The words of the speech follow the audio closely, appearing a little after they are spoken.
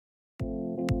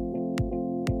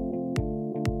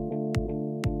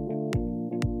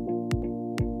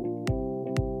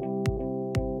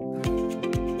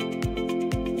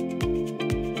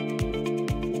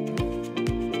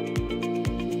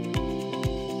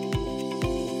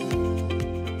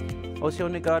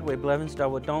Welcome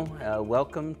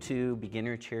to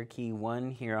Beginner Cherokee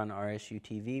 1 here on RSU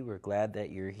TV. We're glad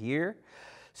that you're here.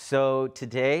 So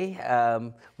today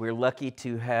we're lucky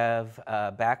to have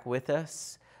back with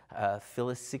us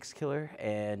Phyllis Sixkiller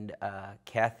and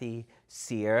Kathy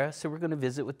Sierra. So we're going to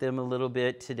visit with them a little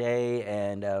bit today,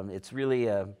 and it's really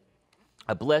a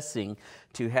blessing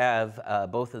to have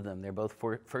both of them. They're both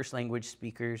first language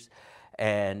speakers.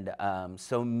 And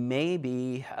so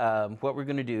maybe what we're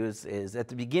going to do is at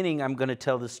the beginning, I'm going to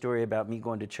tell the story about me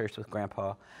going to church with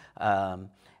Grandpa.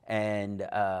 Then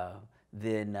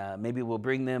maybe we'll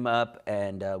bring them up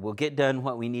and we'll get done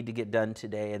what we need to get done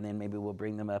today. And then maybe we'll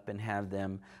bring them up and have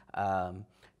them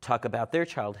talk about their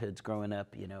childhoods growing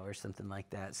up, you know, or something like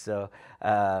that. So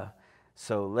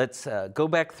let's go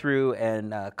back through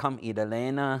and come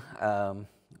Idalena.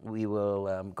 We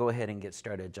will go ahead and get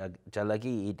started.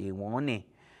 Jalagi idiwoni.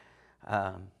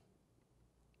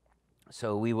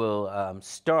 So we will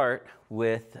start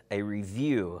with a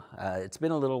review. It's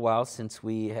been a little while since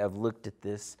we have looked at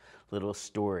this little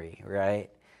story,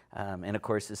 right? And of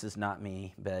course, this is not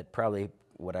me, but probably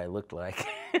what I looked like.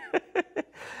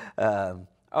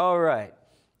 All right.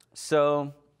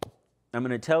 So I'm going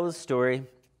to tell the story.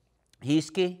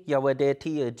 Hiski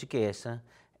yawadeti ejikesa.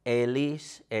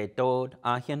 Elis edod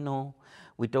ahino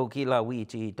witoki la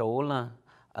wiji dola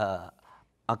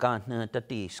agana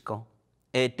tatisko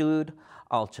edud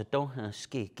alchadoha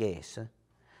ski gesa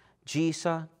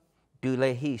jisa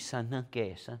dulehisa na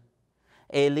gesa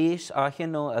Elis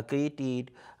ahino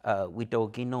agidid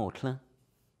witoki notla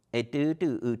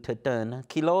edudu utadana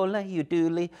kilola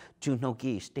uduli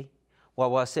junogisti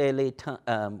wawaseli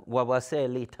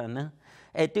tana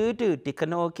Edudu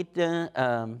dikanogita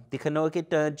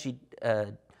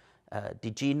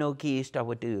digino gist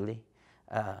awaduli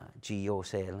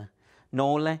giosela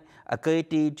nole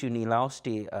agati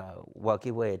junilausti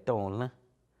wakiwe donla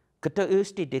kata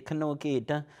usti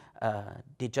dikanogita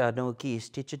dijano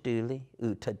gisti chaduli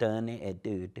utadane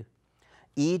edudu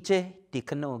ije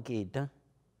dikanogita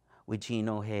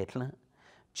wigino hetla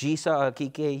jisa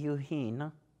akike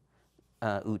yuhina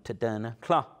utadana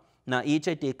kla Na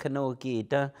ije de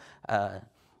kanogida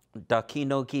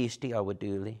dakino gisti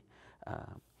awaduli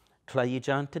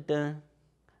klayijantada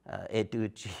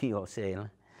eduji osela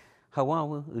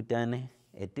hawawu udane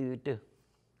edudu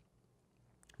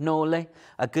nole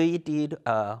agidid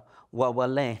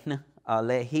wawalena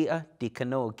alehia de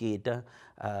kanogida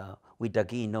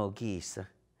widagino gisa.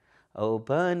 Oh,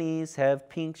 bunnies have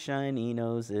pink shiny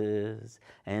noses,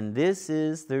 and this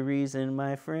is the reason,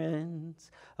 my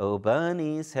friends. Oh,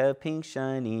 bunnies have pink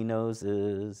shiny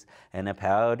noses, and a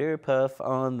powder puff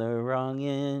on the wrong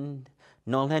end.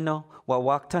 No le no,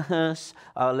 wawaktahash,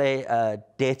 ale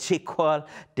dechikwal,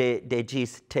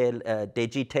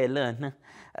 dejitelan,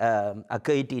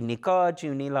 agadi nika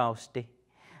juni lausti,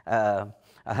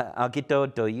 agito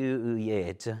do you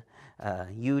uyeja.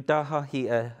 Yudaha hi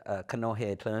kano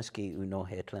hetlanski uno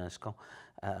hetlansko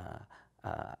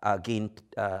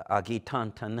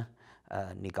agitantan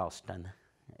nigalstan.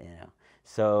 You know.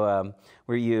 So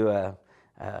were you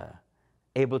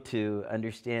able to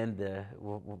understand the?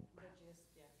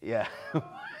 Yeah.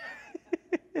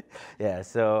 Yeah.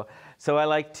 So I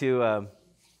like to.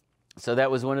 So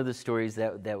that was one of the stories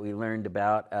that we learned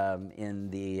about in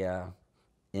the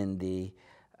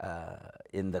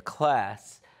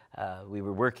class. We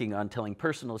were working on telling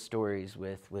personal stories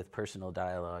with personal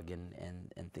dialogue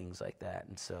and things like that.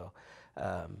 And so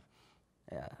I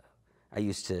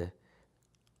used to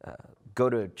go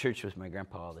to church with my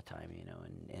grandpa all the time, you know,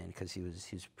 and because he was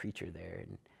a preacher there.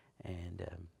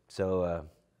 So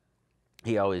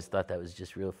he always thought that was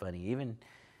just real funny.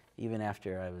 Even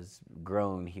after I was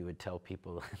grown, he would tell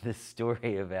people this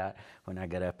story about when I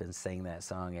got up and sang that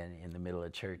song in the middle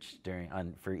of church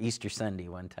for Easter Sunday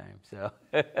one time.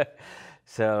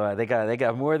 So they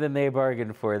got more than they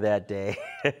bargained for that day.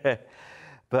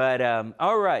 But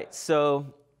all right, so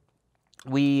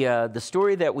the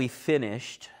story that we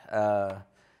finished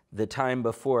the time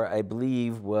before, I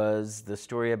believe, was the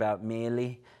story about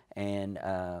Meli and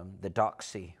the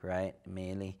doxy, right?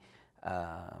 Meli.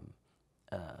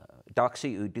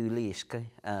 Doxy uduliske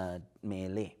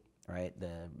mele, right?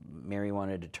 Mary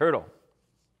wanted a turtle.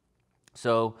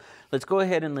 So let's go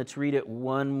ahead and let's read it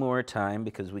one more time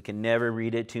because we can never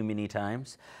read it too many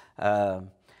times.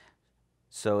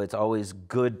 So it's always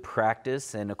good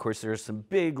practice. And of course, there's some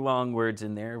big, long words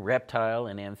in there. Reptile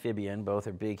and amphibian, both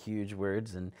are big, huge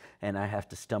words, and I have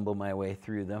to stumble my way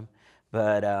through them.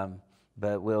 But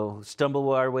we'll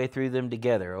stumble our way through them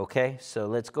together, okay? So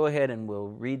let's go ahead and we'll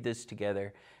read this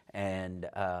together, and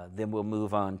then we'll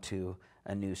move on to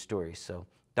a new story. So,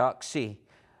 Doxy,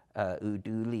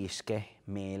 uduliske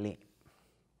meli.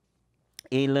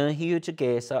 Ilan huge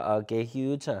gesa age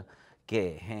huge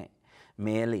ge he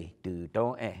meli du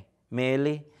don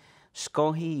meli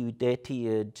skohi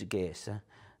udeti gesa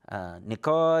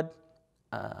nikod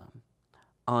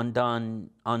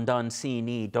ondan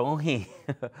sini don he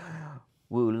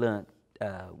wu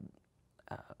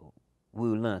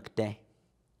lunk de.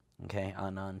 Okay,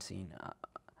 ondan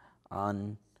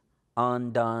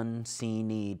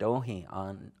sini don he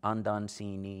ondan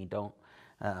sini don.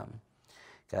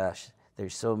 Gosh,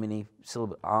 there's so many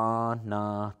syllables.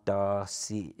 Na, da,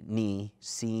 si, ni,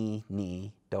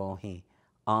 do, he.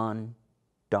 On,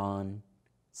 don,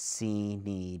 si,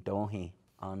 ni, do, he.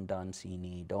 On, don, si,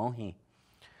 ni, do, he.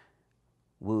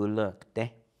 Wu, look,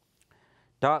 de.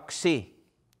 Doc, si,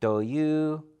 do,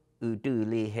 you, u, du,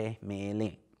 li, he, me,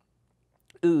 li.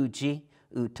 Uji,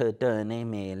 u, te, dene,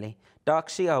 me, li. Doc,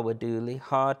 si, awa, du, li.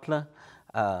 Hartla,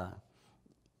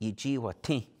 ji, wa,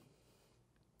 ti.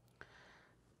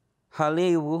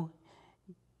 Halewu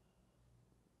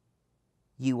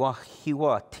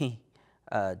hiwati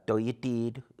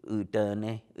doyidid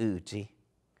udane uji.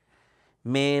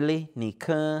 Meli ni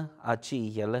ka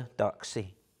achi yala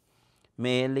doxi.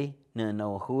 Meli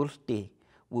no hulti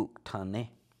wuktane.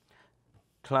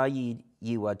 Tla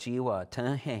yiwajiwa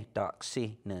tanhe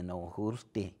doxi no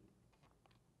hulti.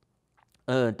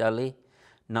 Dali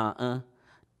na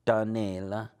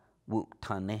danela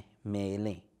wuktane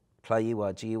meli.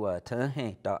 Tlayiwa jiwa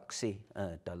tanhe doxi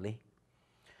dali.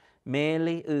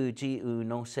 Meli uji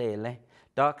uno sele.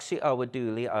 Doxi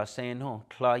awaduli aseno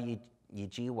tlayi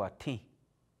jiwa ti.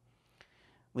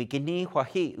 Wikini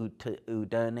wahi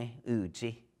udane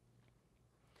uji.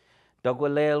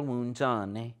 Dogwalel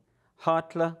munjane.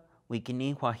 Hatla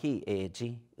wikini wahi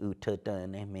eji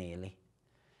utadane meli.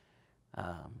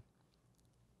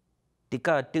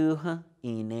 Dika duha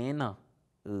inena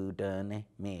udane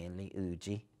meli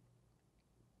uji.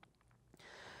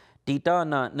 Dita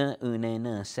na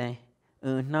une se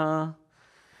una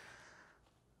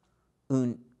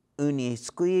uni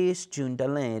squeeze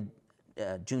jundalened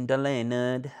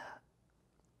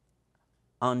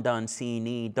ondan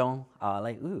sini don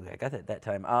ale. Ooh, I got it that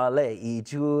time. Ale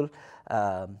ijul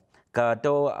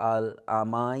gado al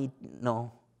amai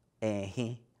no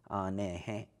ehi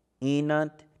anehe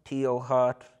inant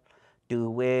tiohat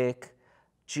duwek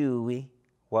jui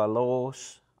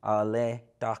walos ale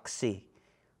taxi.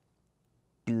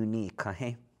 Duni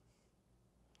kahe.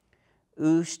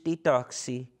 Usti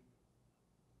taxi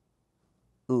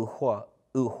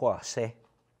uhwa se.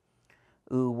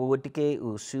 Uwodge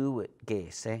usuwit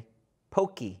ge se.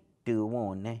 Poki du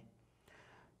wone.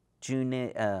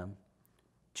 June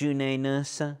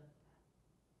nusa.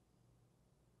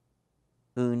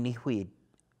 Uni huide.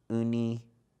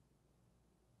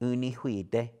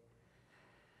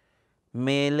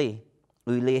 Meli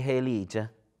uli helija.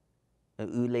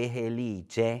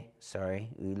 Ulihelije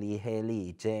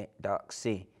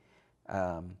doxi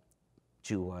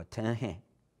jua tenhe.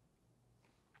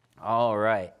 All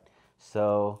right,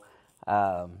 so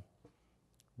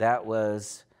that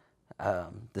was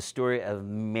the story of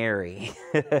Mary.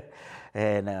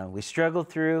 And we struggled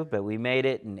through, but we made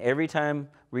it, and every time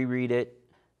we read it,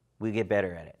 we get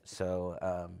better at it. So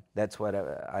that's what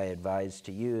I advise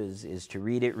to you is to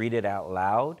read it out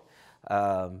loud.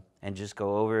 And just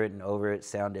go over it,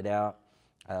 sound it out.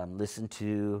 Listen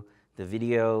to the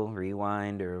video,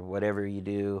 rewind, or whatever you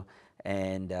do,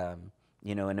 and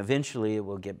and eventually it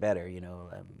will get better.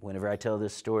 Whenever I tell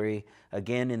this story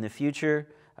again in the future,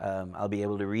 I'll be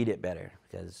able to read it better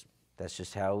because that's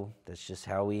just how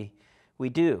we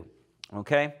do.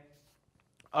 Okay.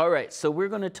 All right. So we're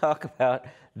going to talk about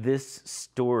this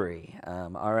story.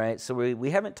 All right. So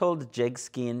we haven't told the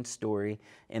Jegskin story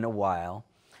in a while.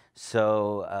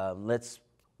 So let's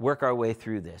work our way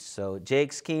through this. So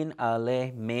Jegskin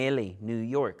ale meli New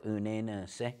York unena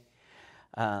se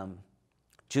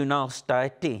junal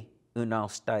staiti unal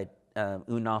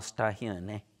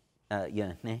stahiane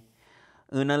yane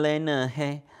unalena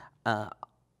he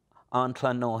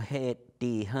antlano he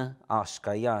di ha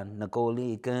askayan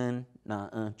nagoli gun na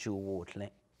juwotle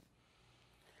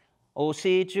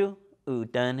osiju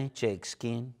udane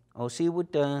Jegskin osi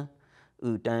wuda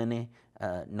udane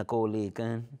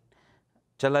Nagoligan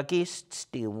Jalagis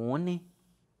Stiwoni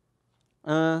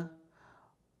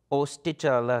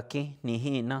Ostijalaki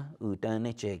Nihina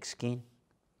Udane Jegskin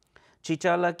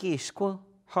Chijalaki Squ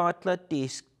Hartla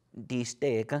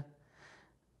Distega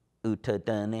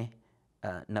Utadane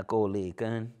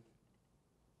Nagoligan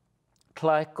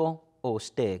Tlaiko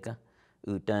Ostega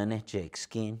Udane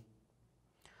Jegskin.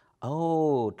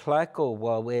 Oh, Tlaiko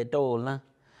Wawedola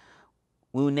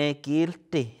Wune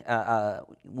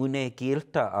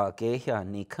gilta agehia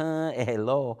nikan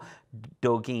elo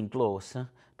dogin glosa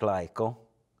glaiko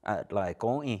I.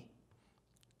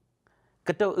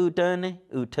 Kato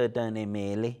utadane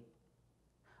mele.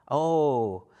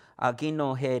 Oh,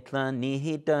 agino hetla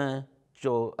nihita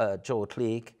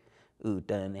jotlik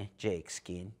udane Jake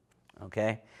skin.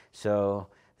 Okay, so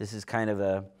this is kind of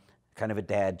a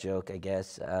dad joke, I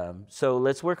guess. So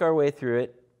let's work our way through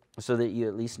it so that you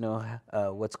at least know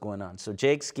what's going on. So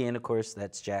Jake skin, of course,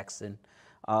 that's Jackson.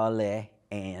 Ale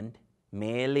and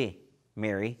Mele,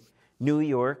 Mary. New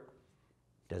York,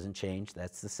 doesn't change,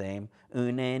 that's the same.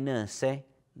 Une se,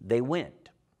 they went.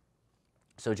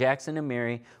 So Jackson and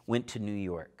Mary went to New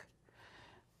York.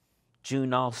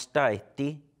 Junal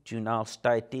Staiti,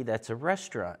 that's a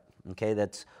restaurant. Okay,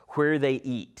 that's where they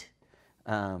eat.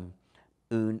 Unal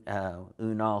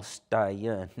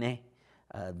Stayane,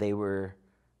 they were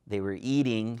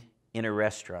eating in a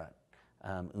restaurant.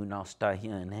 Unal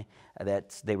Stayane,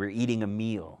 they were eating a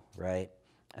meal, right?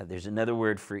 There's another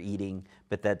word for eating,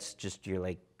 but that's just you're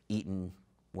like eating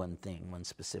one thing, one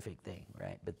specific thing,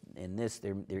 right? But in this,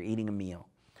 they're eating a meal.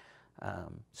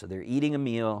 So they're eating a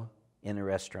meal in a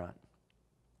restaurant.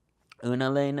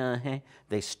 Unalena,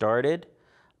 they started.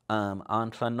 They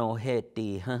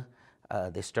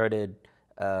started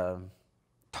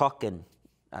talking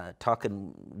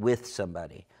with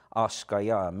somebody.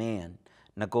 Oskaya, man.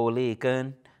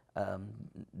 Nagolikan,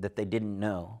 that they didn't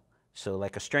know. So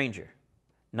like a stranger.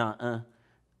 Na'a,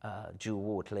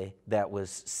 Juwotle, that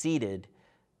was seated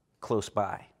close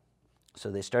by. So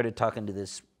they started talking to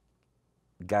this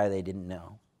guy they didn't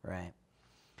know, right?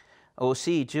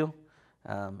 Osiju,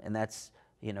 and that's,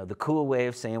 the cool way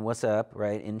of saying what's up,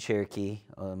 right, in Cherokee.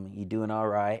 You doing all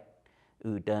right?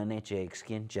 Udane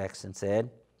Jakeskin, Jackson said.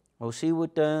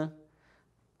 Osiwuta,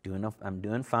 I'm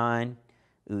doing fine.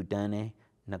 Udane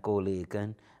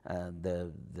Nakolikan,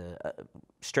 the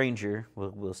stranger,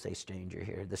 we'll say stranger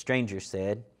here. The stranger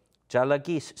said,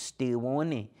 Jalagis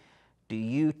Stiwoni,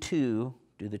 do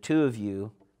the two of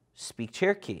you speak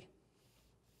Cherokee?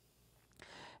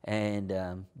 And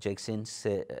Jakeskin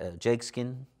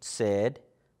said,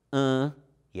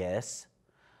 yes.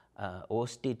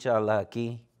 Osti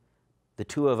Jalaki, the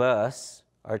two of us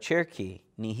are Cherokee.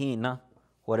 Nihina,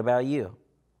 what about you?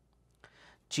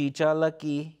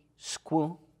 Chijalaki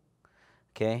Squu,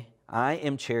 okay, I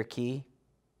am Cherokee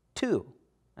too.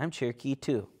 I'm Cherokee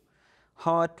too.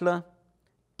 Hotla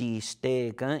di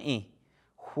Stegai,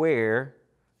 where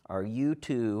are you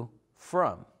two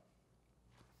from?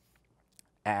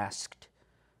 Asked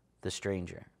the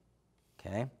stranger.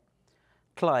 Okay.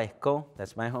 Tlaiko,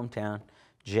 that's my hometown.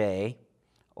 J,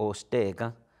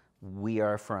 Ostega, we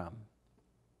are from.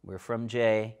 We're from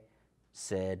J,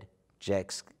 said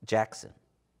Jackson.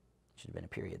 Should have been a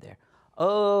period there.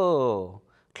 Oh,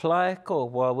 Tlaiko,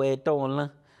 Wawe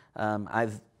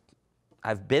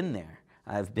I've been there.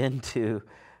 I've been to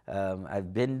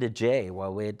J,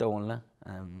 Wawe Donla.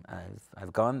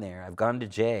 I've gone there. I've gone to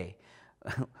J.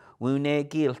 Wune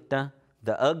Gilta,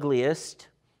 the ugliest,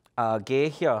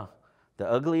 Gehya, the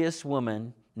ugliest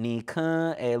woman,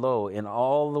 Nika Elo, in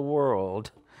all the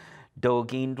world,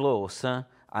 Dogin Glosa,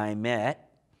 I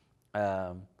met,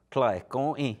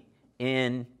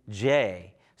 in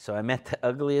J. So I met the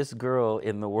ugliest girl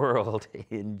in the world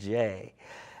in J.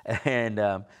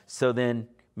 And so then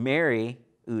Mary,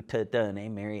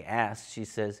 Mary asked, she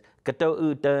says, Kato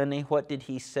Utane, what did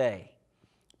he say?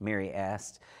 Mary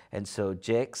asked. And so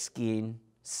Jackskin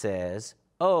says,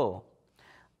 oh,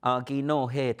 Agi no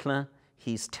hetla,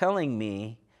 he's telling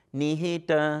me,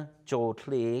 Nihita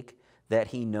Jotlik, that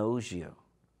he knows you.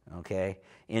 Okay?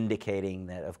 Indicating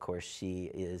that, of course,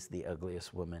 she is the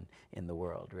ugliest woman in the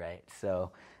world, right?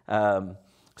 So,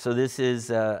 so this is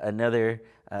another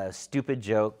stupid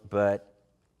joke, but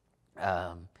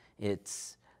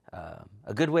it's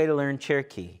a good way to learn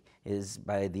Cherokee is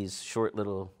by these short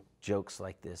little jokes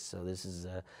like this. So this is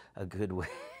a good way,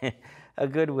 a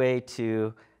good way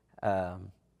to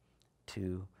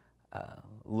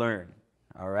learn.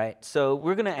 All right. So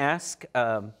we're going to ask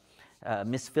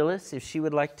Miss Phyllis if she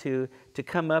would like to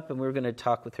come up, and we're going to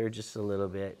talk with her just a little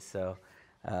bit. So.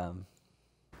 All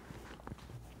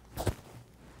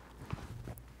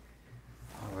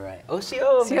right.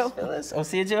 Osio, Miss Phyllis.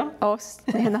 Osio.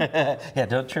 Yeah,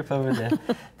 don't trip over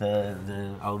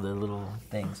the all the little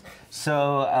things.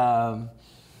 So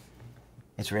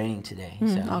it's raining today.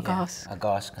 So August.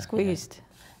 Squeezed.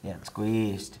 Yeah,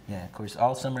 squeezed. Yeah, of course,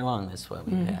 all summer long that's what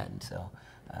we've had.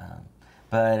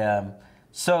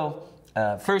 So,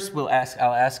 first I'll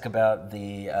ask about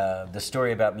the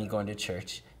story about me going to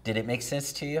church, Did it make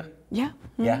sense to you? Yeah.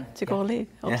 Yeah. Cherokee.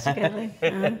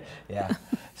 Yeah.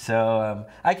 So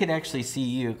I could actually see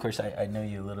you. Of course, I know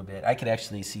you a little bit. I could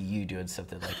actually see you doing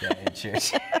something like that in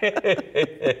church.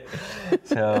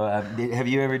 So have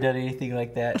you ever done anything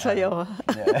like that?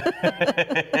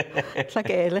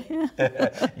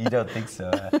 You don't think so?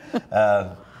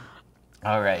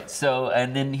 All right. So,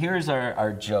 and then here's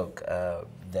our joke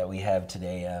that we have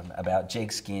today about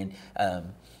Jake skiing.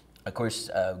 Of course,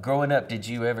 growing up, did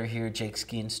you ever hear Jake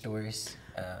skiing stories?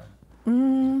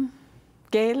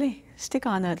 Gaily, stick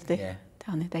on it. They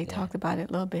talked about it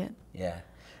a little bit. Yeah.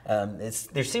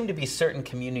 There seem to be certain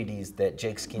communities that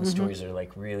Jake skiing stories are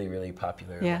like really, really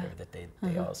popular. Or whatever, that they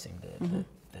all seem to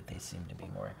that they seem to be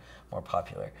more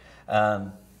popular.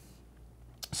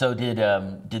 So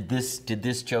did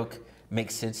this joke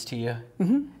make sense to you?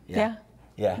 Yeah.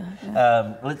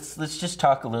 Let's just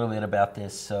talk a little bit about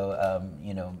this. So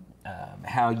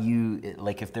how you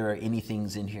like, if there are any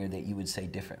things in here that you would say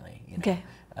differently,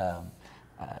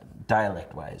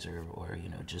 dialect-wise, or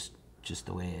just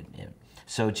the way it.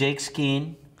 So Jake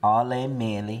skiing, alle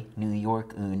meli, New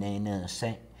York, une nurse.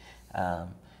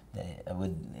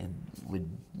 Would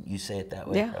you say it that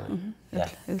way? Yeah. Yeah.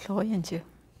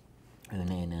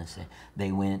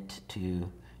 They went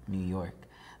to New York.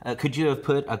 Could you have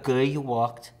put a girl you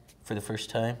walked for the first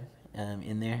time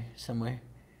in there somewhere?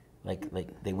 Like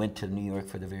they went to New York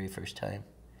for the very first time.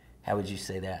 How would you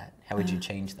say that? How would you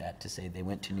change that to say they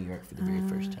went to New York for the very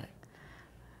first time?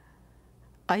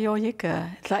 Oh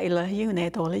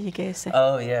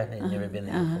yeah, they've never been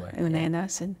there before.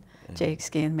 Jake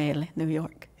skiing Mele, New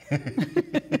York.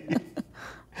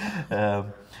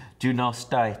 Do not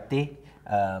start.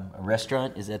 A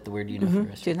restaurant, is that the word you know for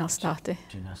restaurant?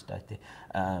 Junastati.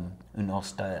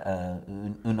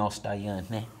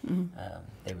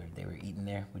 They were eating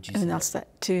there. Would you say?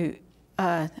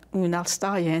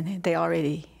 They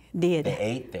already did. They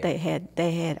ate there.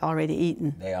 They had already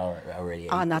eaten. They already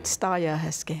ate. Anastaya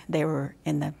Heske. They were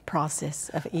in the process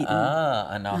of eating.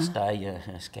 Anastaya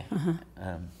Heske.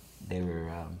 They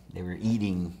were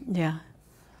eating. Yeah.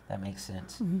 That makes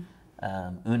sense.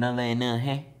 Unalena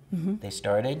he. They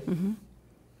started.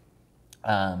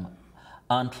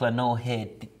 Antlano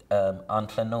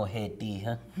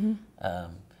hedi.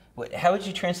 How would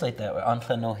you translate that?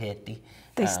 Antlano hedi.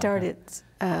 They started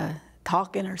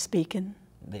talking or speaking.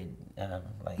 They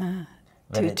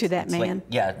to that man.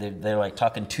 Like, they're like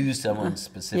talking to someone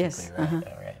specifically, yes. right?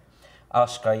 All right.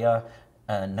 Askaya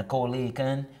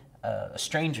Nakoligan, a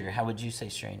stranger. How would you say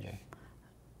stranger?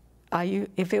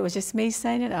 If it was just me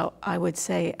saying it, I would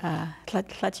say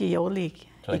Tlachioli.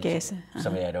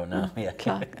 Somebody I don't know.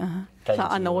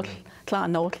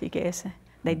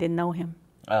 They didn't know him.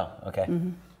 Oh, okay.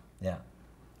 Yeah.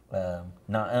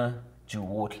 Na'a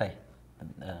Juwotle.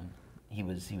 He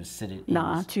was seated.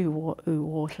 Na'a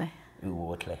Juwotle.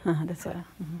 Uwotle. That's it.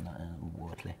 Na'a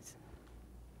Uwotle.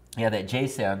 Yeah, that J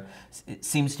sound, it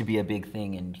seems to be a big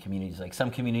thing in communities. Like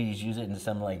some communities use it, and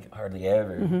some like hardly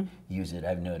ever use it.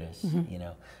 I've noticed.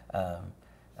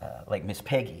 Like Miss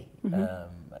Peggy,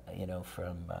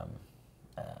 from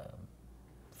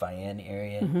Fian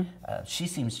area, she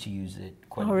seems to use it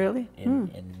quite. Oh, really?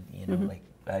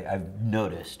 Like I've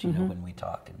noticed, when we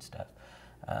talk and stuff.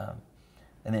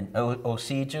 And then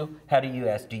Osiju, how do you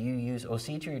ask? Do you use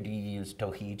Osiju or do you use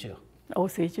Tohiju?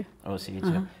 Osiju.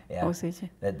 Osiju, yeah. Osiju.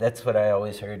 That's what I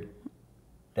always heard.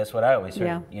 That's what I always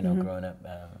heard, Yeah. growing up.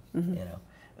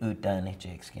 Utan,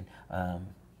 Jake skin.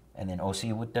 And then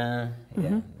Osi Wutan,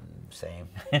 same.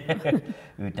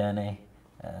 Utane,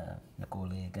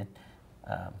 Nicole again.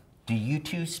 Do you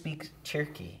two speak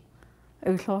Cherokee?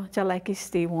 That's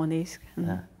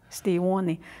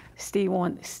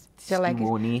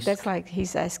like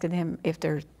he's asking him if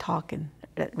they're talking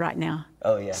right now.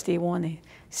 Oh, yeah. Stevonisk.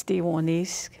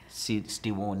 Stevonisk.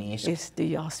 Do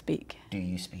y'all speak? Do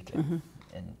you speak it?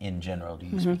 And in general, do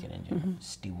you speak it in general?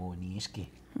 Stevoniski.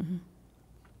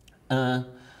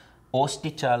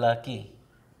 Ostichalaki.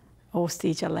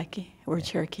 Ostichalaki. We're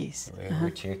Cherokees. We're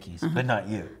Cherokees, but not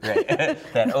you, right?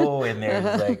 That O in there is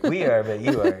like, we are, but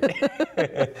you aren't.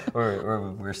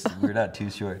 we're not too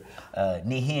sure.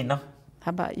 Nihino.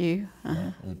 How about you?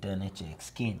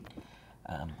 Skin.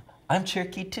 I'm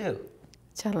Cherokee too.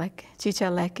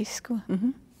 Chichalaki school.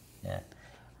 Yeah.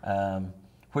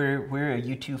 Where are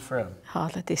you two from?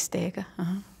 Halatistega.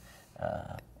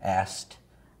 Asked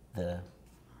the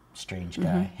strange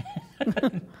guy.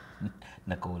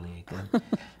 Nicole.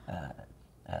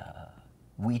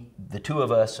 The two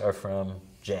of us are from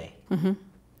J.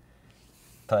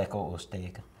 Taiko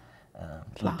Ostega.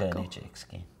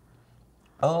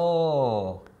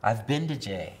 Oh, I've been to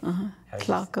J.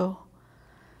 Tlaco.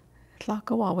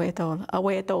 Tlaka Wawetola.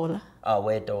 Awetola.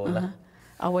 Awetola.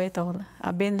 Awetola.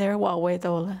 I've been there,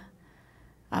 Wawetola.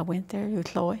 I went there,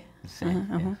 Utloy.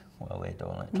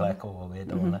 Wawetola. Tlaka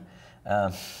Wawetola.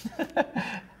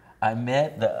 I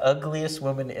met the ugliest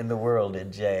woman in the world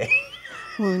in J.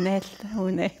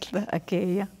 Unetla,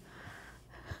 Akeya.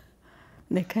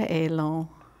 Nika Elon.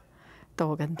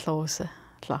 Dogan Closa.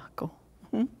 Tlako.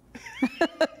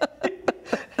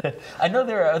 I know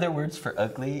there are other words for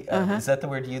ugly. Is that the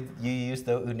word you use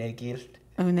though? Unegil?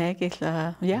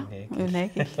 Unegil, yeah.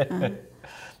 Unegil.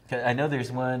 I know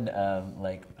there's one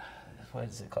like, what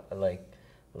is it called?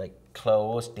 Like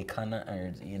clothes, decana,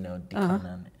 or you know,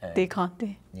 decanan.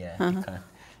 Decanti. Yeah, decan.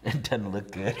 It doesn't look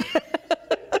good.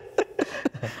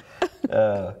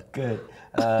 Good.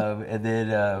 And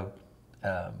then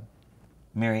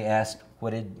Mary asked,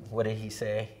 what did he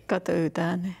say? Kata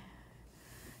utane.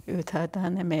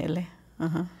 Utadane mele.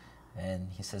 And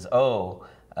he says, oh,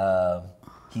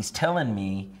 he's telling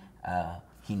me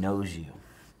he knows you.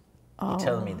 He's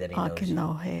telling me that he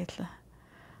knows you.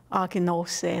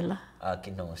 Akinosela.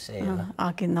 Akinosela.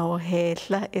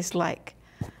 Akinohela is like,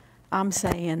 I'm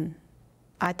saying,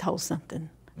 I told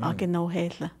something.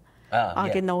 Akinohela.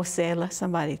 Akinosela,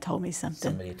 somebody told me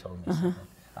something. Somebody told me something.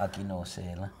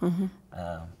 Akinosela.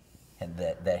 And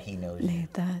that he knows you.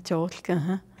 Nita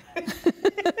Jolka,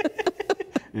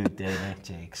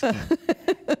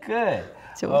 Good.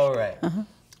 All right.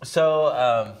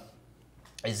 So,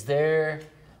 is there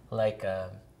like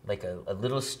a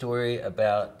little story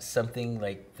about something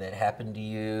like that happened to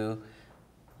you,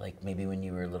 like maybe when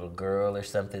you were a little girl or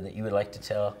something that you would like to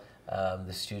tell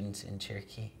the students in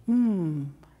Cherokee?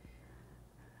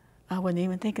 I wasn't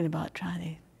even thinking about trying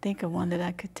to think of one that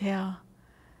I could tell.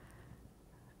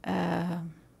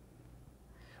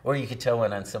 Or you could tell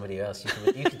one on somebody else.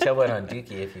 You could tell one on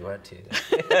Dookie if you want to.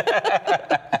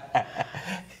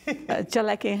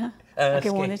 Cherokee, huh? Okay,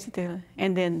 wanted to do it.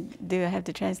 And then do I have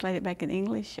to translate it back in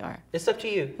English or? It's up to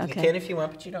you. Okay. You can if you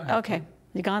want, but you don't have to. Okay.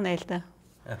 You gone there?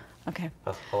 Okay.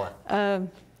 Oh, hold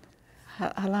on.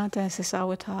 Halanta se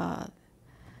sawata.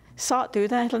 Sought do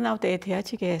that now they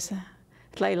teach guess.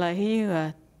 Like he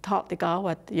taught the guy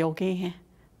what yogi.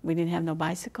 We didn't have no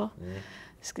bicycle.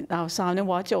 Now sounding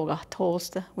what yoga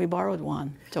toaster. We borrowed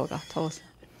one yoga toaster.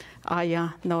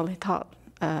 No they taught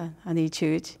an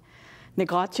church. They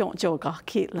got yoga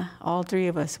kitla. All three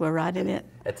of us were riding it.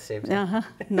 At the same time.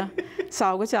 No.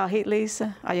 So we just hit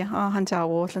Lisa. Hanja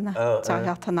water na.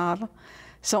 Tanala.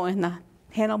 So in the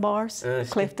handlebars,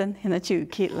 Clifton in a chew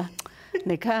kitla.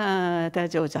 Nika da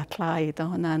joja play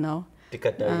don't know.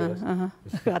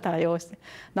 Tikatayos.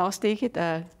 Now stick it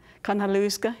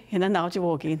Kanaluska in a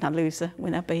Naujawogi in Halusa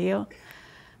when up a hill.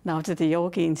 Now to the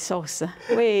yogi in Sosa.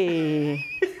 Way.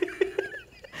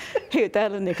 Here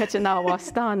telling the kitchen now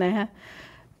was done.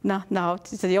 Now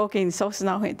to the yogi in Sosa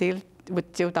now deal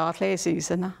with your dark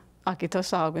season. Akito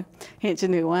saga. Hence a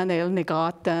new one,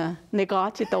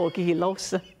 negat your doggy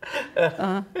loss.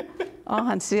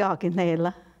 And see, I can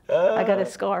nail. I got a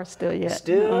scar still yet.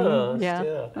 Still? Yeah.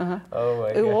 Still. Oh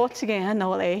my God. Watch again,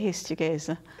 all a history.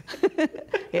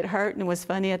 It hurt and was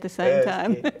funny at the same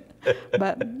time.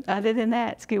 But other than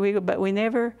that, but we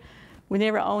never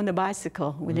owned a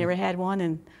bicycle. We never had one,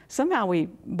 and somehow we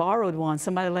borrowed one.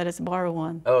 Somebody let us borrow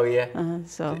one. Oh yeah.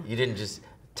 So you didn't just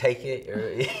take it,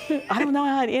 or I don't know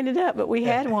how it ended up, but we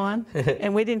had one,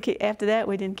 and we didn't keep. After that,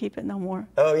 we didn't keep it no more.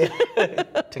 Oh yeah,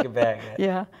 took it back.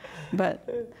 Yeah, but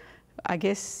I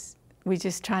guess we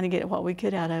just trying to get what we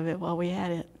could out of it while we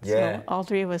had it. Yeah. So all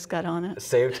three of us got on it.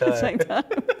 Same time. Same time.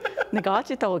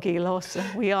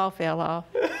 We all fell off.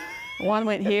 One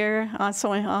went here. I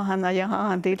saw him. Oh my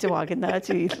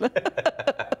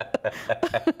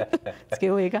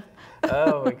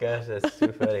gosh, that's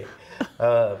too funny.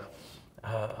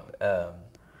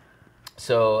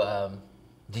 So,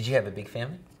 did you have a big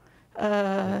family?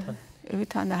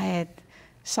 Utan I had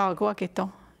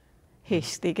Sagwakito,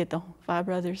 Hishtigito, 5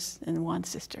 brothers and 1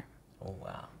 sister. Oh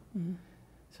wow.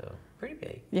 So pretty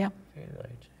big. Yeah. Very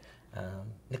large.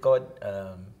 Nikod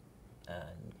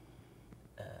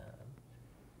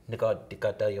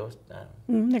Dikatayos.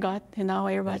 Nigot, and now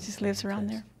everybody just lives around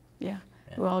there. Yeah.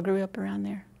 We all grew up around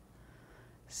there.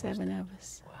 7 of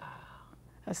us. Wow.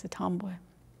 That's a tomboy.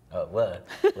 Oh well,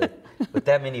 with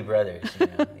that many brothers, you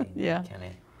know, Yeah.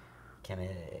 kind of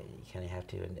have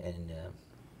to,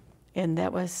 And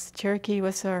that was, Cherokee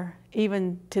was our,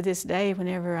 even to this day,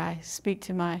 whenever I speak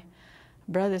to my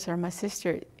brothers or my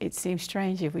sister, it seems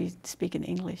strange if we speak in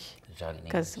English.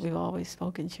 Because we've always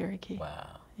spoken Cherokee.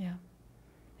 Wow. Yeah.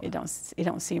 It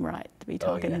don't seem right to be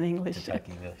talking in English. To talk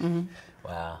English.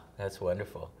 Wow, that's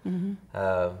wonderful. You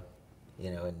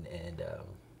know, and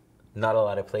not a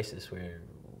lot of places where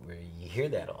you hear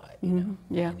that a lot, you know,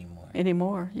 Yeah.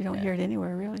 Anymore. You don't hear it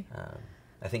anywhere, really.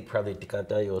 I think probably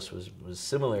Ticatayos was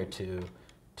similar to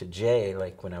Jay,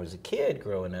 like when I was a kid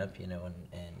growing up, you know,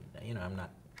 and you know, I'm not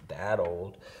that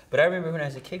old, but I remember when I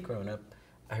was a kid growing up,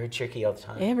 I heard Cherokee all the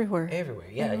time. Everywhere. Yeah.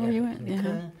 Everywhere you went.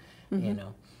 You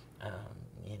know,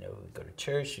 you go to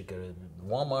church, you go to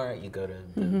Walmart, you go to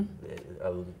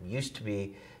used to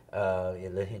be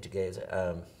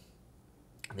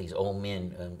these old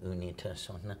men,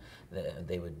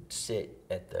 they would sit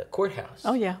at the courthouse.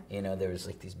 Oh, yeah. You know, there was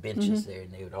like these benches there,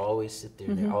 and they would always sit there.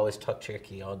 They always talk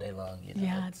Cherokee all day long. You know?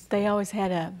 Yeah, they always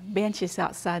had benches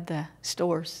outside the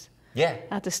stores. Yeah.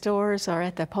 At the stores or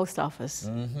at the post office.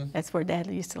 That's where Dad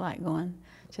used to like going.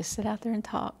 Just sit out there and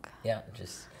talk. Yeah,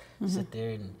 just sit there,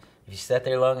 and if you sat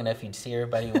there long enough, you'd see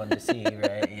everybody you wanted to see,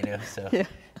 right? You know, so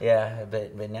yeah.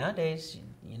 But nowadays,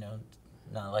 you know,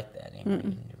 not like that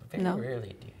anymore. Very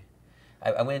rarely do.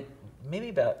 I went maybe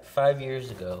about 5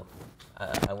 years ago.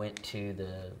 I went to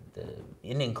the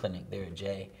Indian clinic there at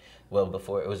Jay. Well,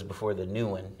 before the new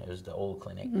one. It was the old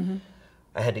clinic.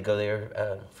 I had to go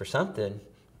there for something,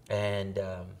 and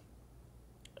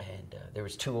there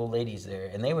was 2 old ladies there,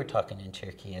 and they were talking in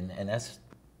Cherokee, and it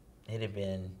had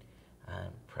been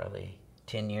probably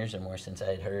 10 years or more since I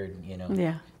had heard, you know,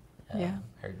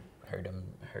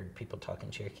 heard people talking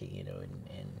Cherokee, you know,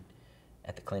 and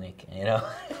at the clinic, you know.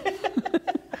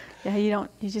 Yeah, you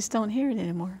just don't hear it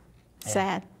anymore.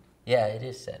 Sad. Yeah, it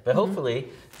is sad. But hopefully,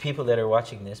 people that are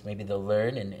watching this, maybe they'll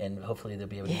learn, and hopefully they'll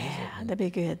be able to use it. Yeah, that'd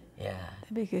be good. Yeah,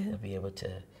 that'd be good. They'll be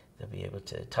able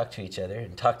to talk to each other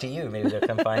and talk to you. Maybe they'll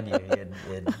come find you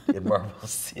in Marble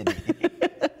City.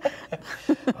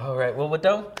 All right. Well,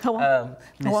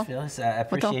 Miss Phyllis, I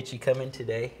appreciate you coming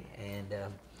today, and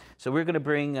so we're going to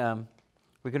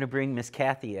bring Miss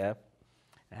Kathy up,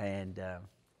 and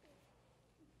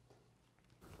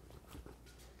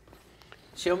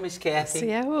show Miss Kathy.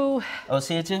 Siau. Oh,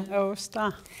 see you. Oh,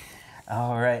 stop.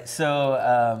 All right. So,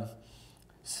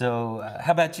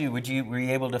 how about you? Were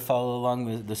you able to follow along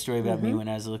with the story about me when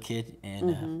I was a little kid,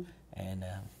 and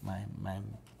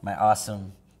my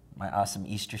awesome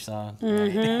Easter song?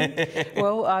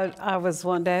 Well, I was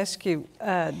wanting to ask you,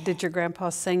 did your grandpa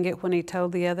sing it when he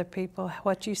told the other people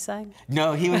what you sang?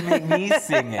 No, he would make me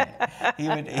sing it.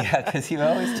 Because he would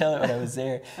always tell it when I was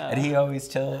there, and he would always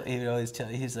tell.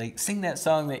 He's like, sing that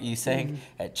song that you sang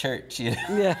at church, you know?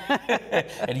 Yeah.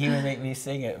 And he would make me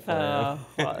sing it for him.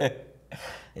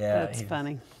 Yeah, that's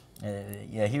funny.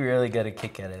 Yeah, he really got a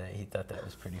kick out of that. He thought that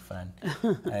was pretty fun.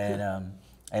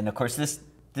 And of course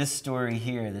this story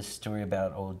here, this story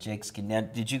about old Jake Skin. Now,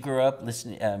 did you grow up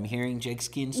hearing Jake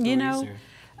Skin stories? You know,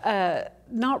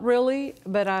 not really,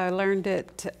 but I learned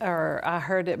it, or I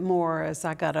heard it more as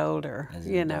I got older.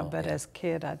 You know, but as a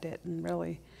kid, I didn't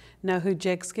really know who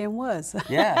Jake Skin was.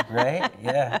 Yeah, right.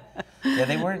 Yeah,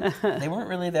 they weren't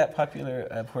really that popular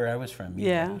up where I was from.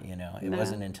 Either, you know, it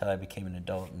wasn't until I became an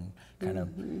adult and kind of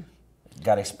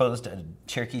got exposed to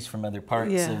Cherokees from other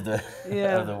parts of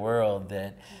the world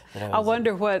that I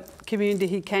wonder what community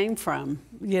he came from.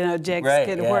 You know, Jake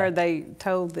Skin, where they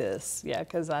told this. Yeah,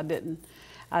 because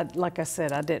like I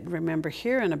said, I didn't remember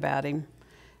hearing about him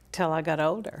till I got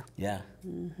older. Yeah.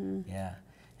 Yeah,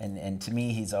 and to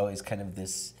me, he's always kind of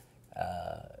this.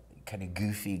 Kind of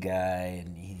goofy guy,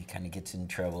 and he kind of gets in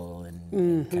trouble,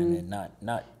 and kind of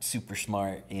not super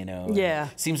smart, you know. Yeah.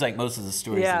 Seems like most of the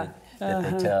stories that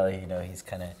they tell, you know, he's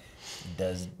kind of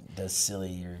does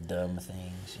silly or dumb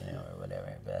things, you know, or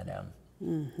whatever. But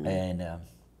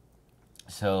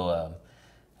so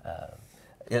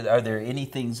are there any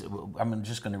things? I'm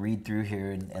just going to read through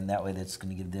here, and that way that's going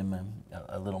to give them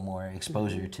a little more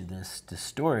exposure to this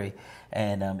story.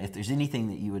 And if there's anything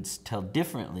that you would tell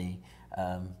differently,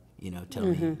 you know, tell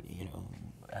me, you know.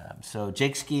 So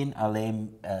Jake Skin ale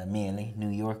mele New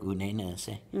York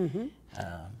unenase.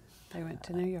 They went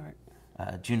to New York.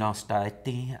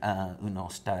 Junostaiti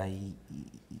unostai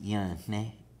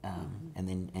yane.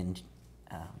 And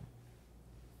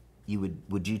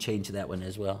would you change that one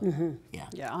as well? Yeah.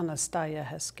 Yeah, Anastaya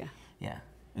Heske. Yeah,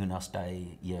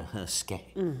 unostai yahuske.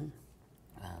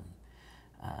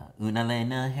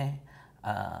 Unalena he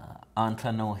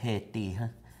antlano he ti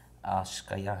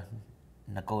askaya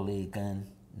nakoligan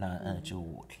na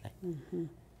juotle.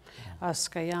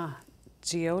 Askaya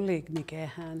geolig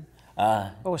nikehan.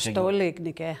 Or stolig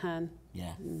nikehan.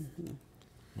 Yeah.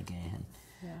 Nikehan.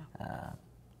 Yeah.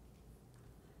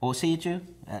 Osiju?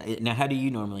 Now, how do you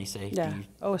normally say? Yeah.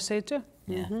 Osiju?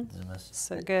 Yeah.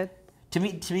 So good. To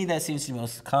me, that seems to be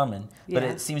most common, but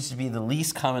it seems to be the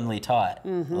least commonly taught.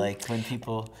 Like when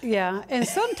people. Yeah, and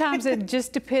sometimes it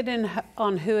just depending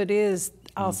on who it is.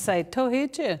 I'll say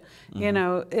tohicha. You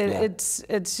know,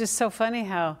 it's just so funny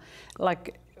how,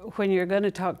 like, when you're going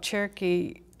to talk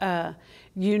Cherokee,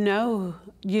 you know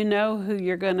who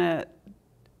you're going to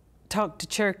talk to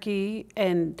Cherokee,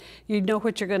 and you know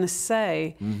what you're going to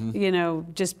say, you know,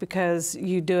 just because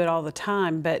you do it all the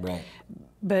time. But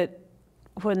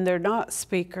when they're not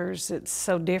speakers, it's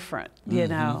so different, you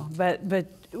know. But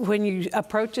when you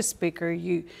approach a speaker,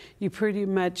 you pretty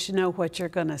much know what you're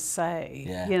going to say.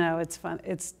 Yeah. You know, it's fun.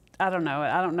 I don't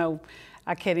know.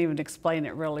 I can't even explain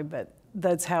it really, but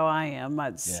that's how I am.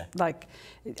 It's like,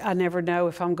 I never know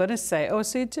if I'm going to say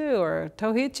ositu or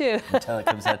tohichu. Until it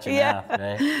comes out your mouth,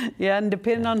 right? Yeah, and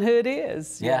depending on who it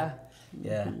is. Yeah.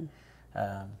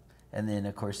 And then,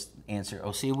 of course, answer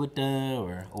osiwuta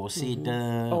or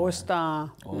osita. Osta.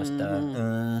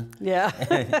 Osta. Yeah.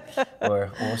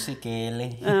 Or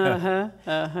osikele.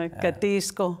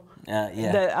 Katisco.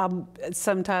 Yeah.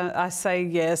 Sometimes I say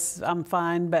yes, I'm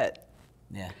fine, but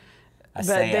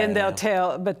then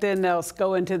they'll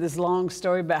go into this long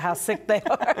story about how sick they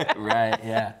are. Right.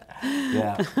 Yeah.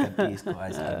 Katisco.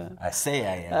 I say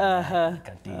I am.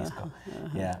 Katisco.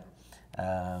 Yeah.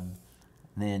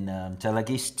 Then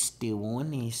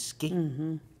Chalakistivoniski.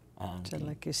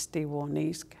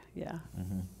 Chalakistivonisk. Yeah.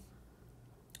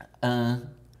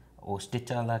 Osti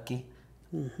Chalaki.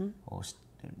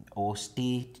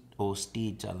 Osti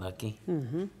Chalaki.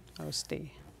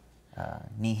 Osti.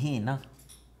 Nihina.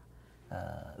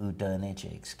 Udane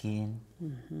Chekskin.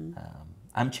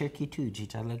 I'm Cherokee too,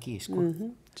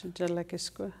 Chichalakisco.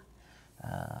 Chichalakisco.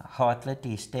 Hotla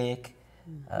D-steak.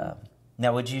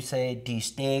 Now, would you say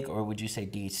D-steak or would you say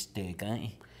D-steak?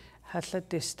 Hotla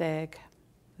D-steak.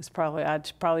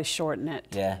 I'd probably shorten it.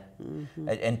 Yeah.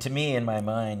 And to me, in my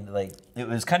mind, like, it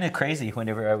was kind of crazy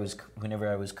whenever I was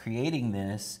creating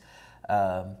this.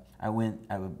 I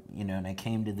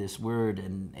came to this word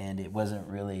and it wasn't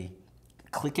really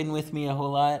clicking with me a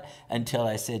whole lot until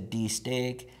I said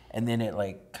D-steak, and then it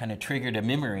like kind of triggered a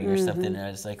memory or something, and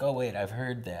I was like, oh wait, I've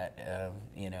heard that,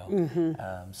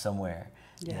 somewhere,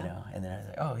 you know, and then I was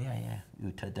like, oh yeah,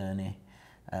 utadane,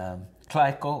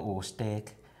 tlaiko or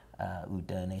steak,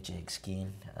 udane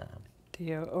chegskin.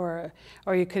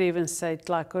 Or you could even say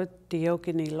tlaiko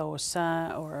diokini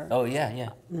losa, or oh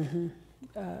yeah.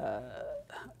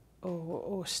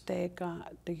 Or steak.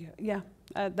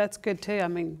 That's good too. I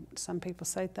mean, some people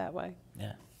say it that way.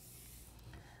 Yeah.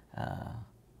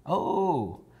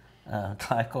 Tlaiko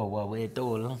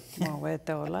wawetola.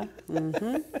 Wawetola.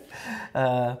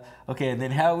 Okay, and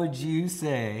then how would you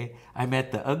say, I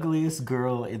met the ugliest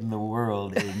girl in the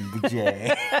world in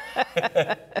Gujay?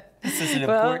 This is an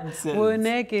important sentence.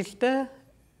 Wunegilta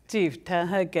jivta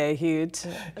hagehut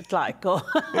tlaiko.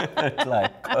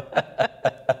 Tlaiko.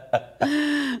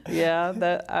 Yeah,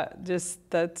 it's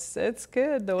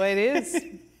good the way it is.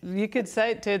 You could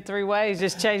say it 2 or 3 ways,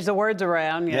 just change the words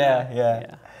around. You know?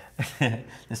 Yeah.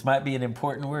 This might be an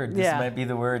important word. This might be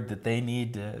the word that they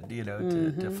need to,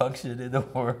 to function in the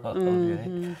world.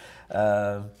 Okay?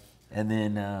 And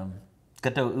then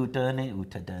kato utane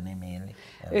utadane mele.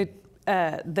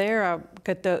 There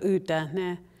kato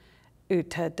utane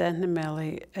utadane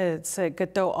mele. It's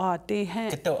kato ati.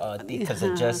 Kato ati, because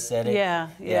I just said it.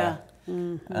 Yeah.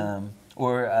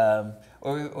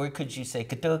 Or could you say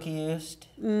katokiust?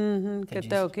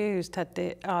 Katokiust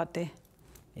tate ate.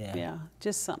 Yeah,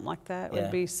 just something like that would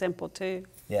be simple too.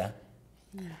 Yeah.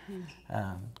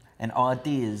 And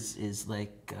ati is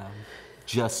like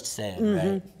just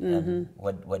saying, right?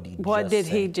 What did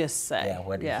he just say? Yeah,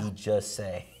 what did he just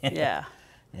say? Yeah.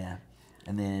 Yeah.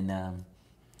 And then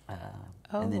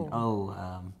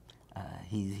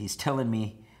he's telling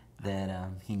me that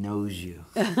he knows you.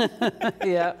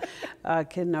 Yeah.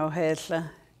 Akinohetla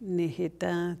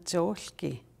nihita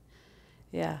jolki.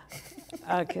 Yeah.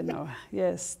 Akino.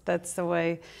 Yes, that's the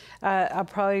way. I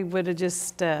probably would have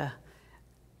just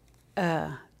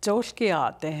jolki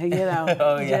out there, you know.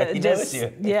 Oh yeah, he knows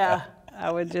you. Yeah,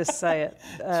 I would just say it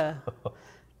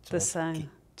the same.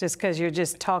 Just because you're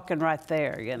just talking right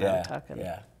there, you know. Yeah. Talking.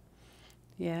 Yeah.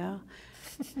 Yeah.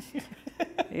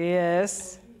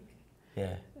 Yes.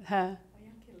 Yeah. Huh?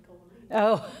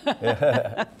 Oh.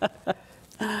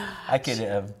 I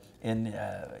could,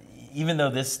 even though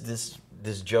this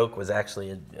joke was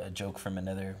actually a joke from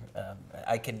another,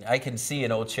 I can see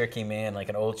an old Cherokee man, like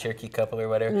an old Cherokee couple or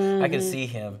whatever. I can see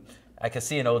him. I can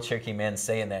see an old Cherokee man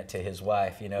saying that to his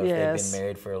wife, if they've been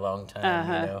married for a long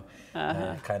time,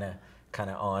 kind of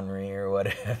ornery or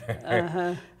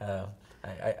whatever.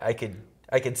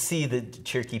 I could see the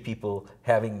Cherokee people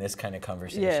having this kind of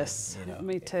conversation. Yes,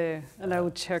 me too. An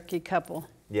old Cherokee couple.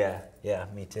 Yeah,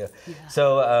 me too. Yeah.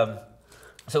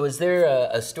 So is there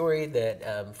a story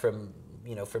that from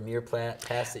from your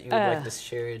past that you would like to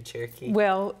share in Cherokee?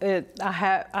 Well,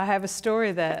 I have a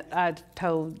story that I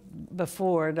told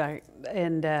before,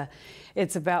 and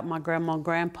it's about my grandma and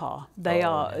grandpa.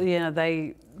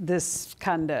 They this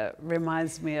kind of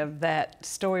reminds me of that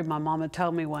story my mama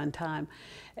told me one time.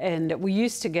 And we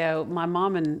used to go, my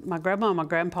grandma and my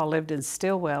grandpa lived in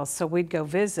Stillwell, so we'd go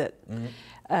visit.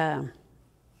 Mm-hmm.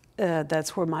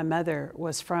 That's where my mother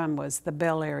was from, was the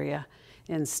Bell area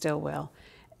in Stillwell.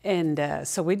 And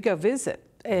so we'd go visit,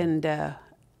 and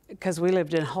because we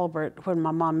lived in Hulbert when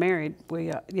my mom married,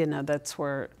 that's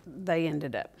where they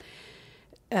ended up.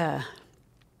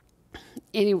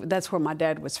 Anyway, that's where my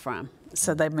dad was from,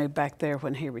 so they moved back there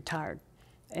when he retired.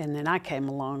 And then I came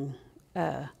along,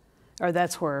 or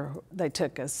that's where they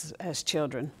took us as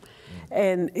children.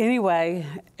 And anyway,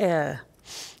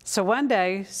 so one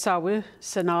day, saw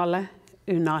Sanala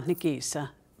Unatnikisa.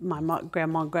 My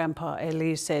grandma and grandpa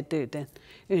Eli said that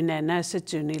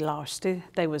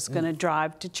they was going to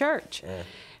drive to church. Yeah.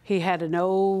 He had an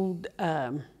old,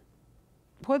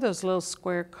 what are those little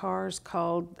square cars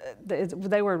called?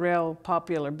 They were real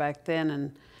popular back then,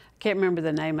 and I can't remember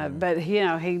the name of it. But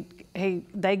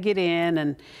they get in,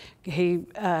 and he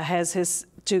has his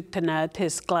juktanut,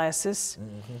 his glasses,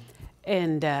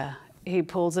 and he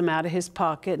pulls them out of his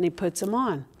pocket and he puts them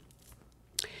on.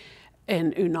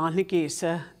 And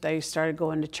Unanigisa, they started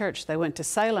going to church. They went to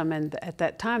Salem, and at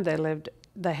that time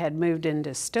they had moved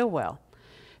into Stillwell.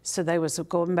 So they was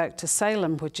going back to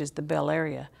Salem, which is the Bell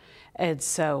area. And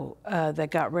so they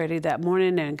got ready that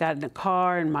morning and got in the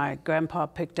car, and my grandpa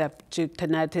picked up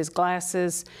Juktanat, his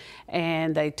glasses,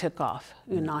 and they took off,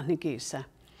 Unanigisa.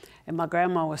 And my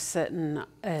grandma was sitting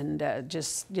and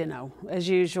just, as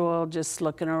usual, just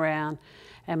looking around.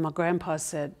 And my grandpa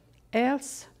said,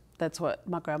 "Els," that's what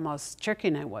my grandma's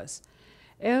Cherokee name was.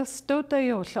 "Els tota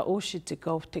yo la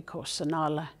oshitigo te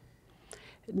kosanala.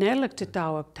 Nelek te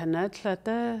tawak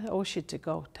tanetlata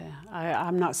oshitigo te."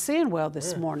 I'm not seeing well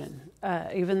this morning.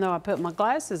 Even though I put my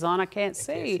glasses on, I can't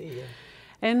see. Yeah.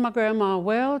 And my grandma,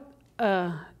 "Well,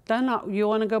 you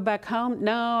want to go back home?"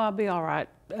 "No, I'll be all right.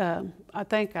 I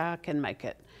think I can make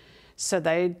it." So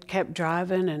they kept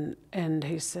driving, and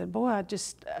he said, "Boy, I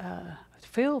just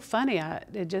feel funny. I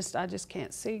just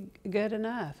can't see good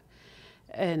enough."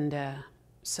 And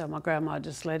so my grandma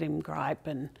just let him gripe,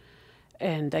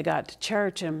 and they got to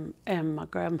church, and my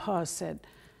grandpa said,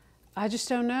 "I just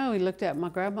don't know." He looked at my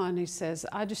grandma and he says,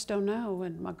 "I just don't know."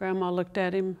 And my grandma looked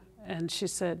at him and she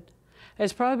said,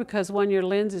 "It's probably because one of your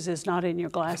lenses is not in your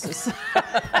glasses."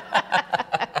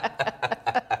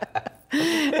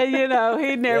 And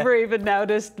he never even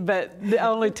noticed, but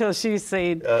only till she's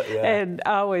seen. And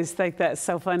I always think that's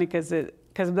so funny because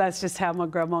that's just how my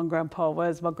grandma and grandpa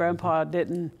was. My grandpa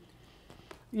didn't,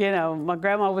 my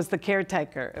grandma was the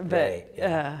caretaker, but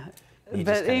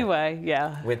but anyway,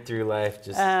 went through life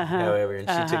just however, and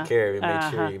she took care of him,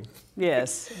 made sure he.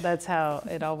 Yes, that's how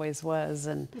it always was,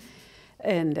 and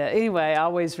anyway, I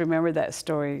always remember that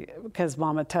story because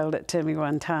Mama told it to me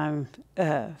one time.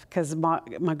 Because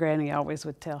my granny always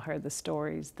would tell her the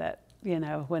stories that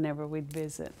whenever we'd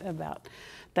visit about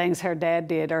things her dad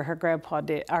did or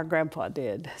our grandpa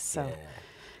did. So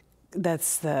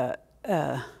that's the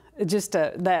just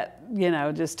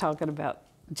talking about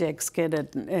Jake Skid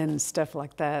and stuff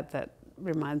like that. That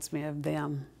reminds me of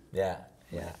them. Yeah.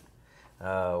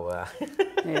 Oh wow.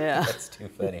 Yeah. That's too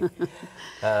funny.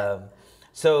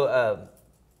 So,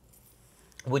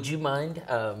 would you mind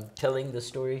telling the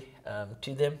story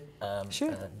to them?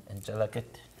 Sure. Angelica?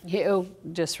 You'll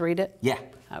just read it? Yeah.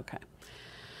 Okay.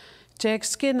 Jake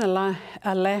Skin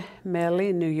ale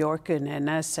meli New York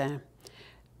unenese.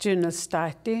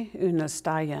 Junastati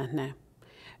unastayane.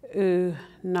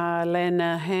 Na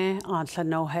lena he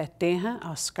antlano heteha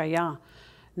askaya.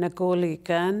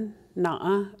 Nagoligan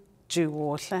naa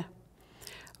juwole.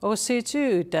 Osi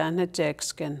ju dana Jake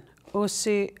Skin.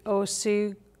 Osi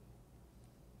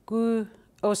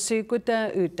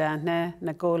guda udane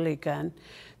nagoligan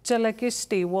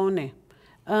jalagisti wone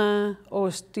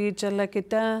osti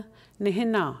jalagida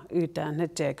nihina udane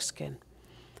Jegskin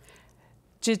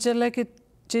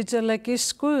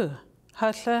jijalagisku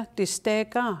halla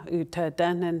distega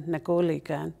utadane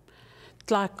nagoligan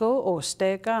tlako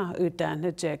ostega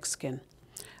udane Jegskin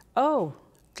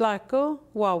tlako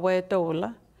wawe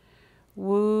dola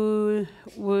Wu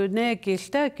ne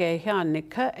gilta ge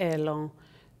hanika elon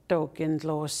dokin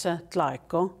losa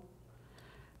tlaiko.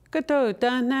 Gato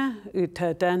dana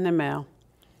uta dana mel.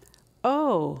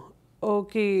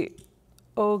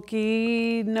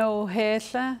 Ogi no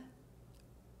hela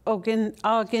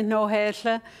ogin no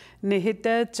hella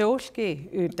nihita jolki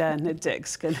utan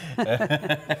Jackskin.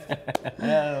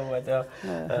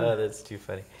 Oh, that's too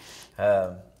funny.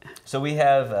 So we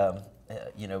have,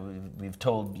 you know, we've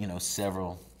told, you know,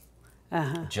 several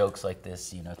jokes like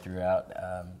this, you know, throughout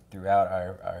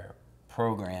our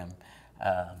program.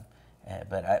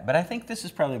 But I think this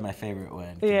is probably my favorite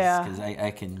one. Because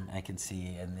I can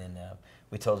see. And then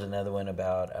we told another one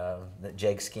about the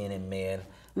Jagskin and man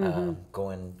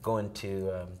going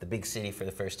to the big city for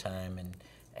the first time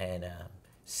and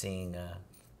seeing a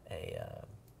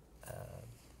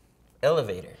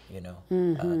elevator, you know,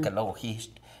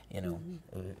 kalohist, you know,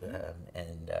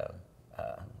 and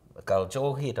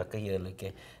kaljohi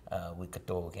takayelike we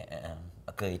kato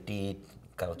akaiti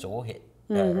kaljohi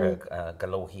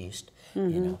kalohist,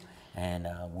 you know, and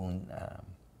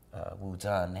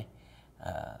wuzane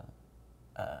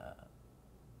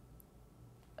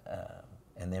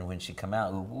and then when she come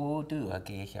out, you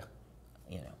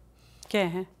know,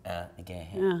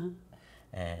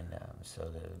 and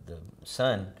so the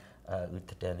son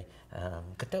utadane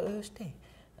katoste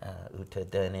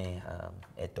utadane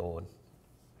etod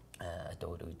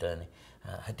utadane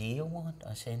do you want?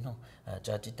 I say no.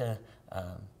 Jajita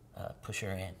push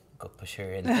her in, go push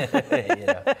her in, you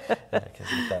know, because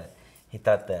he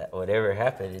thought that whatever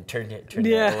happened, it turned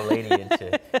that old lady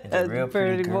into a real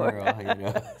pretty girl, you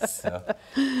know. So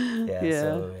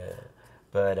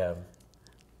but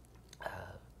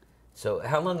so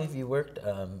how long have you worked?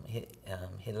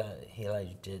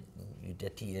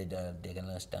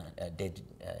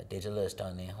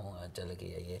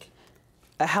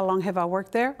 How long have I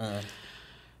worked there?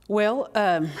 Well,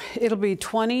 it'll be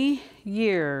 20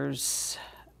 years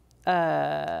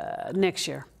next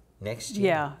year. Next year?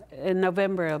 Yeah, in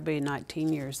November it'll be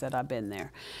 19 years that I've been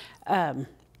there. I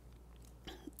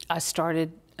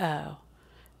started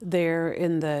there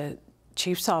in the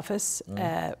chief's office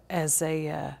as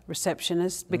a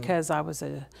receptionist because I was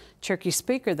a Cherokee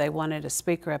speaker. They wanted a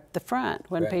speaker up the front.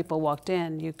 When people walked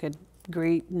in, you could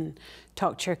greet and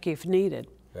talk Cherokee if needed.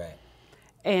 Right.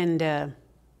 And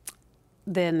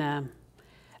then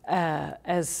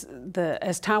as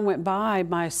time went by,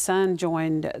 my son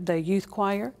joined the youth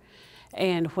choir,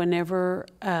 and whenever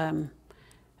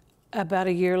about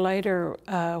a year later,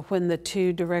 when the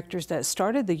two directors that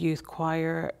started the youth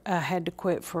choir had to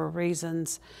quit for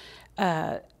reasons,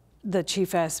 the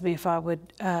chief asked me if I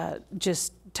would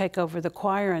just take over the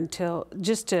choir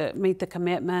just to meet the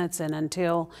commitments and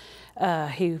until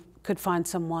he could find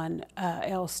someone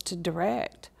else to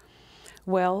direct.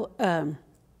 Well,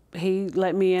 he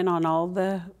let me in on all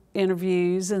the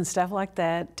interviews and stuff like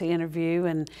that to interview,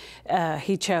 and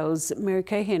he chose Mary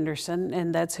Kay Henderson,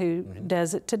 and that's who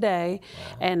does it today.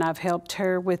 Wow. And I've helped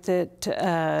her with it.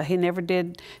 He never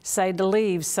did say to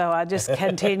leave, so I just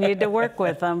continued to work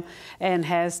with him, and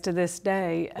has to this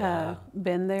day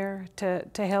been there to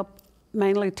help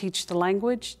mainly teach the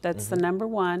language. That's the number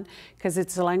one, because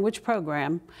it's a language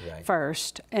program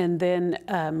first, and then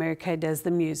Mary Kay does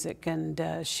the music, and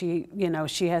she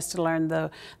has to learn the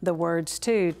words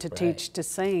too to teach to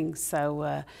sing.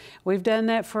 So we've done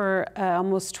that for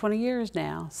almost 20 years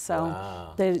now. So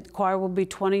the choir will be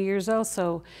 20 years old.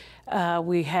 So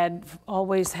we had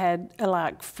always had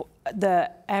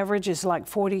the average is like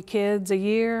 40 kids a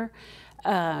year.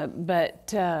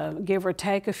 But give or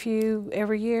take a few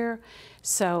every year.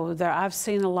 So I've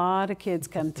seen a lot of kids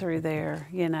come through there,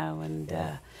 you know, and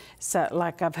so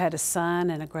like I've had a son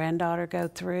and a granddaughter go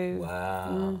through.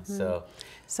 Wow.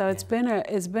 So it's been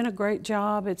a great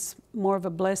job. It's more of a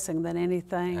blessing than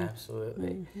anything.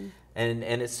 Absolutely. And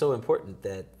it's so important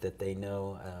that they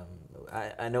know.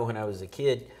 I know when I was a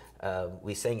kid,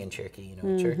 we sang in Cherokee, you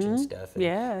know, church and stuff.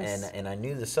 And, and I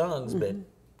knew the songs, but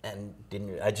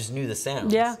I just knew the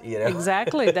sounds. Yeah, you know?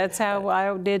 Exactly. That's how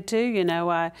I did too. You know,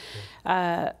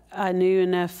 I knew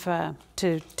enough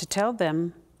to tell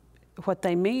them what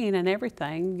they mean and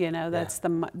everything. You know, that's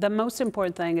the most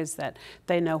important thing is that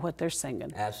they know what they're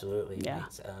singing. Absolutely. Yeah.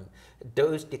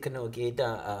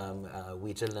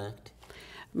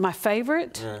 My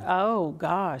favorite? Oh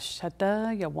gosh,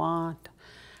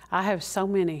 I have so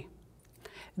many.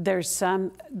 There's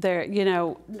some there, you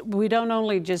know, we don't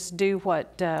only just do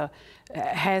what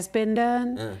has been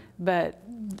done, but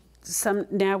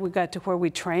now we got to where we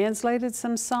translated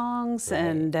some songs,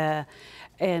 and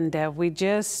we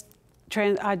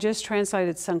I just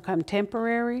translated some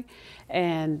contemporary,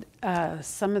 and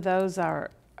some of those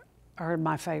are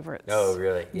my favorites. Oh,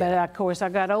 really? Yeah. But of course I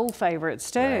got old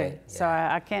favorites too, so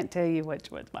I can't tell you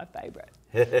which was my favorite.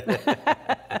 Wonderful.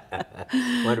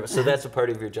 So that's a part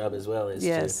of your job as well, is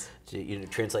Yes. to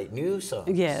translate new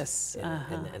songs. Yes.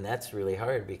 And that's really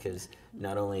hard, because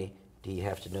not only do you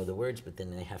have to know the words, but then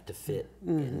they have to fit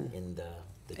in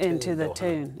the tune. Into the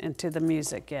tune, into the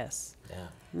music, yes. Yeah.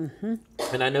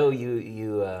 And I know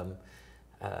you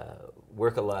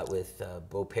work a lot with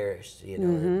Bo Parrish, you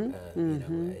know,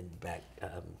 and back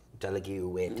Dalagi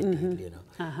Uwe, you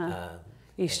know.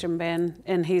 Eastern Band,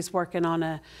 and he's working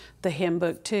on the hymn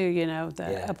book too. You know,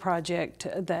 a project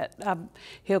that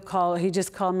he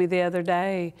just called me the other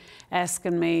day,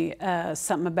 asking me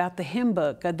something about the hymn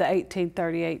book, the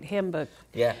 1838 hymn book.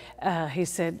 Yeah. He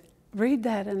said, read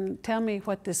that and tell me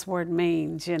what this word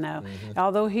means. You know,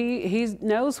 although he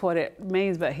knows what it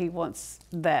means, but he wants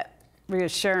that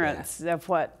reassurance of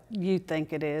what you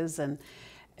think it is,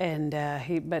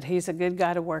 but he's a good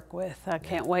guy to work with. I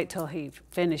can't wait till he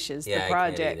finishes the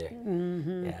project. I can't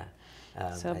either.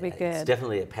 Yeah. So it'll be good. It's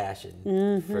definitely a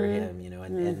passion for him, you know.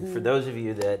 And for those of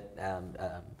you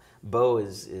that Bo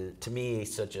is to me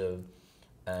such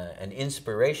an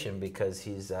inspiration, because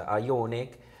he's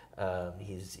Ionic.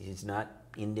 He's not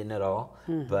Indian at all,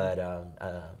 but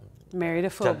married a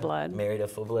full-blood. Married a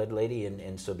full-blood lady,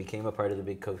 and so became a part of the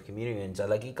Big Cove community. And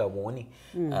Zalagi Gawoni,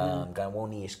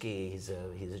 Gawoni Iski,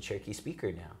 he's a Cherokee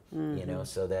speaker now. You know,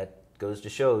 so that goes to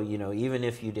show, you know, even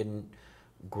if you didn't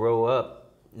grow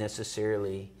up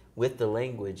necessarily with the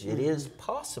language, it is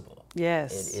possible.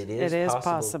 Yes, it is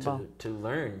possible to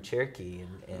learn Cherokee,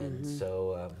 and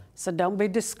so. So don't be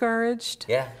discouraged.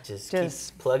 Yeah, just keep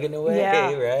plugging away,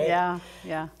 right?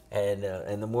 Yeah.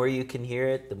 And the more you can hear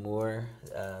it, the more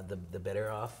the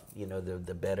better off, you know,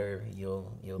 the better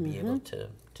you'll be able to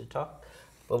talk.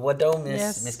 But what don't,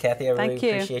 Miss Kathy, I really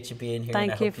appreciate you being here.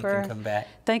 And I hope you can come back.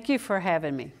 Thank you for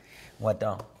having me. What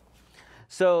don't?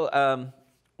 So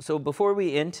so before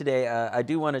we end today, I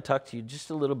do want to talk to you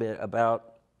just a little bit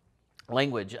about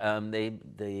language.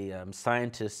 The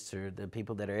scientists, or the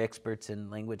people that are experts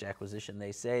in language acquisition,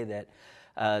 they say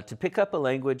that to pick up a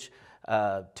language,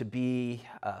 to be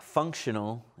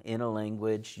functional in a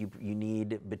language, you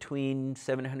need between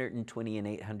 720 and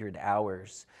 800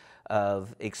 hours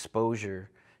of exposure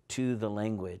to the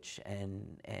language,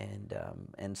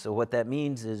 and so what that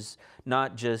means is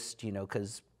not just, you know,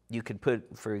 because you could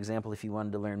put, for example, if you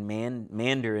wanted to learn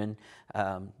Mandarin,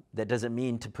 that doesn't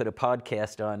mean to put a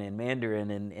podcast on in Mandarin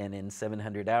and in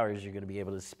 700 hours you're going to be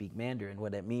able to speak Mandarin.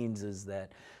 What it means is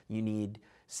that you need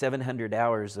 700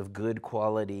 hours of good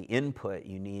quality input.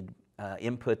 You need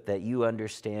input that you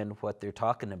understand what they're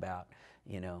talking about,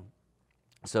 you know.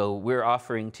 So we're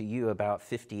offering to you about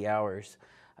 50 hours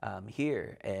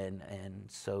here, and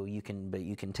so you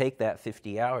can take that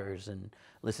 50 hours and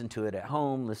listen to it at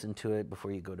home, listen to it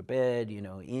before you go to bed, you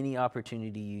know, any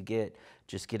opportunity you get,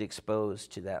 just get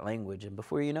exposed to that language, and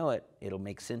before you know it, it'll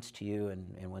make sense to you,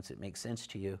 and once it makes sense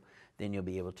to you, then you'll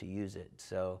be able to use it.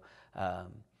 So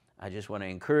I just want to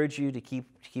encourage you to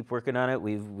keep working on it.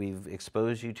 We've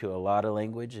exposed you to a lot of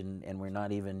language, and we're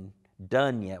not even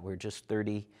done yet. We're just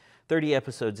 30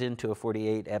 episodes into a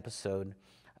 48 episode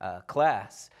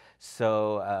class.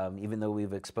 So even though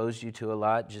we've exposed you to a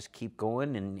lot, just keep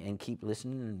going and keep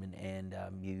listening, and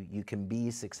you can be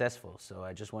successful. So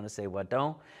I just want to say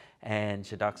wadon and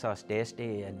shadak sauce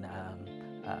deste and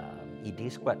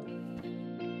idisquat.